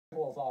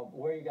animals all.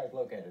 Where are you guys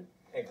located?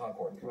 In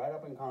Concord. Right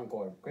up in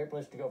Concord. Great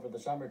place to go for the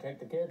summer. Take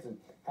the kids and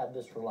have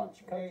this for lunch.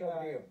 Coach, over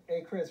to you.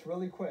 Hey, Chris,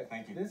 really quick.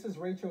 Thank you. This is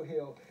Rachel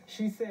Hill.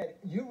 She said,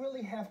 you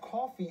really have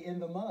coffee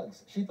in the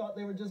mugs. She thought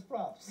they were just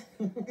props.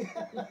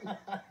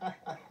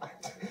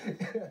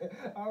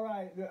 All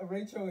right,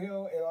 Rachel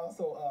Hill and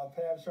also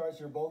Pam Sharts,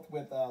 you're both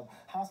with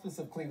Hospice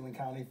of Cleveland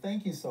County.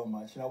 Thank you so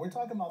much. You know, we're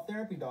talking about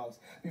therapy dogs.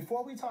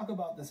 Before we talk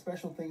about the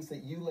special things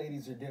that you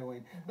ladies are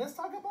doing, let's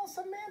talk about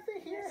Samantha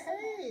here.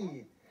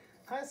 Hey.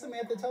 Hi,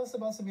 Samantha. Tell us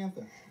about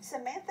Samantha.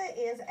 Samantha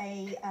is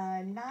a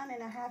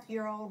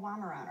 9.5-year-old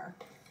Weimaraner.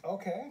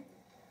 Okay.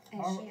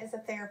 And she is a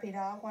therapy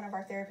dog, one of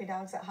our therapy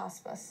dogs at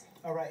Hospice.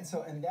 All right.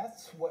 So, and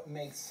that's what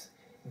makes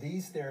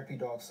these therapy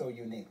dogs so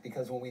unique,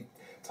 because when we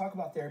talk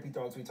about therapy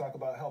dogs, we talk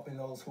about helping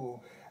those who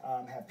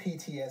have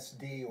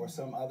PTSD or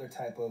some other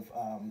type of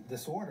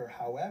disorder.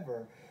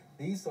 However,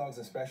 these dogs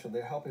are special.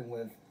 They're helping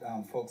with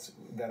folks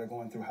that are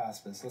going through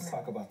hospice. Let's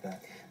talk about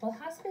that. Well,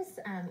 Hospice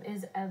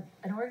is an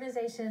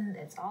organization.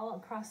 It's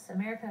all across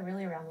America,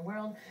 really around the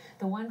world.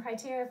 The one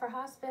criteria for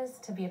hospice,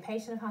 to be a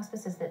patient of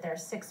hospice, is that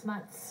there's 6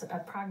 months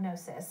of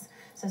prognosis.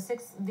 So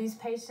these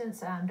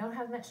patients don't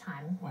have much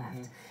time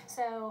left.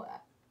 So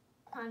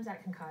sometimes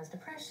that can cause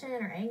depression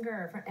or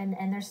anger,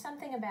 and there's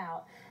something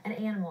about an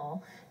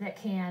animal that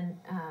can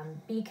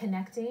be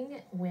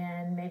connecting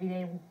when maybe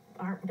they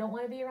don't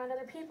want to be around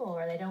other people,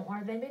 or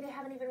they maybe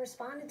haven't even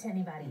responded to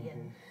anybody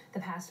in the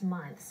past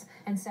months.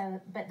 And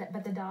so,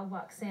 but the dog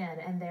walks in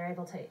and they're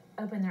able to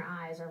open their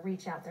eyes or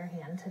reach out their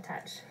hand to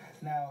touch.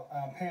 Now,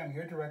 Pam,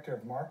 you're director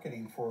of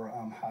marketing for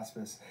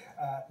Hospice,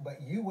 but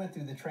you went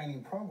through the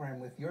training program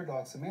with your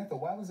dog Samantha.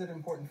 Why was it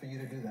important for you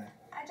to do that?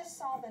 I just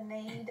saw the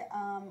need.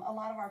 A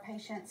lot of our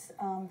patients,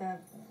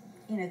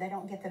 they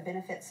don't get the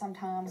benefits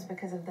sometimes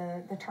because of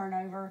the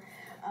turnover,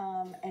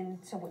 and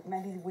so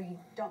maybe we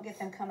don't get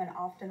them coming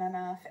often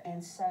enough.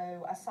 And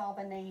so I saw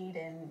the need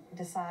and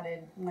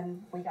decided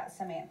when we got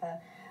Samantha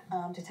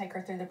to take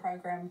her through the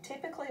program.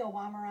 Typically, a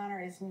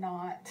Weimaraner is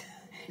not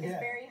is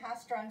very high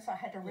strung, so I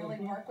had to really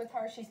work with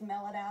her. She's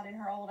mellowed out in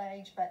her old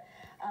age, but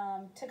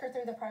took her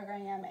through the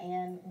program,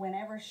 and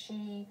whenever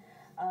she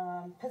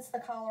puts the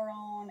collar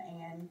on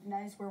and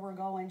knows where we're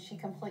going, she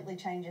completely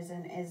changes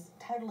and is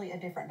totally a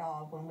different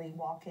dog when we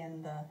walk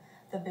in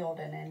the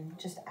building, and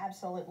just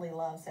absolutely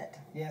loves it.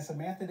 Yeah,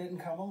 Samantha didn't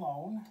come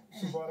alone.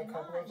 She brought a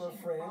couple of her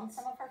friends.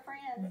 Some of her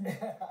friends.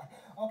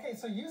 Okay,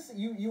 so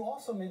you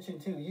also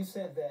mentioned too. You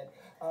said that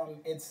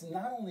it's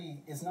not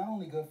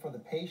only good for the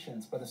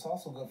patients, but it's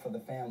also good for the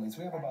families.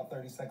 We have about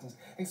 30 seconds.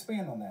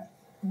 Expand on that.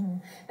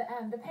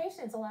 The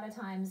patients, a lot of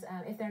times,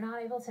 if they're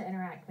not able to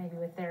interact maybe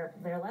with their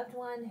loved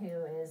one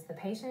who is the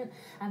patient,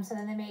 so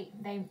then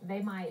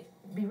they might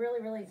be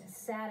really, really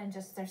sad, and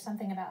just there's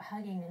something about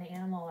hugging an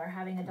animal or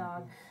having a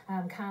dog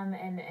come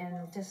and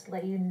just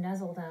let you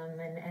nuzzle them,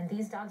 and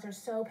these dogs are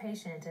so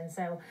patient, and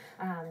so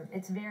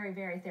it's very,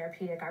 very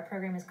therapeutic. Our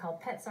program is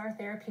called Pets Are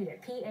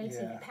Therapeutic, P-A-T,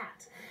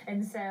 PAT,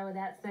 and so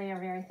they are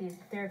very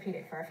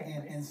therapeutic for our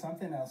families. And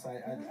something else,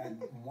 I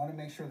want to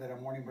make sure that our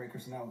morning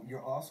breakers know,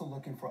 you're also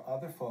looking for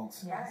other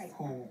folks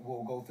who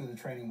will go through the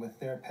training with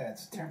their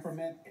pets.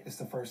 Temperament is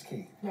the first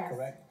key,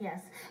 correct?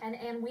 Yes,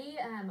 and we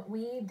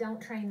don't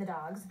train the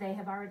dogs. They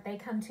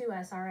come to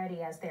us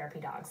already as therapy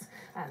dogs,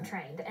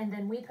 trained, and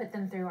then we put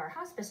them through our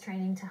hospice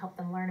training to help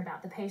them learn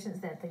about the patients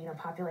that the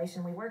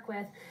population we work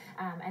with,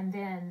 and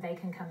then they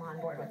can come on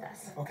board with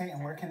us. Okay,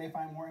 and where can they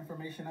find more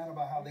information out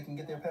about how they can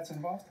get their pets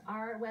involved?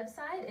 Our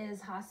website is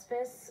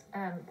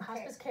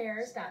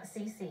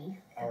hospicecares.cc.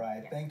 All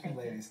right, thank you,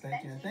 ladies.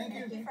 Thank you. Thank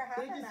you for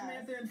having us.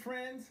 Samantha and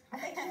friends. I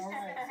think she's All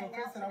right, so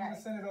Kristen, I'm going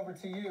to send it over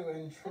to you,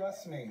 and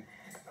trust me,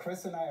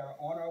 Chris and I are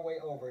on our way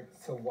over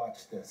to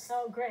watch this.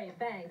 Oh, great,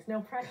 thanks.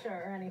 No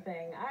pressure or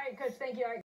anything. All right, Coach, thank you. All right.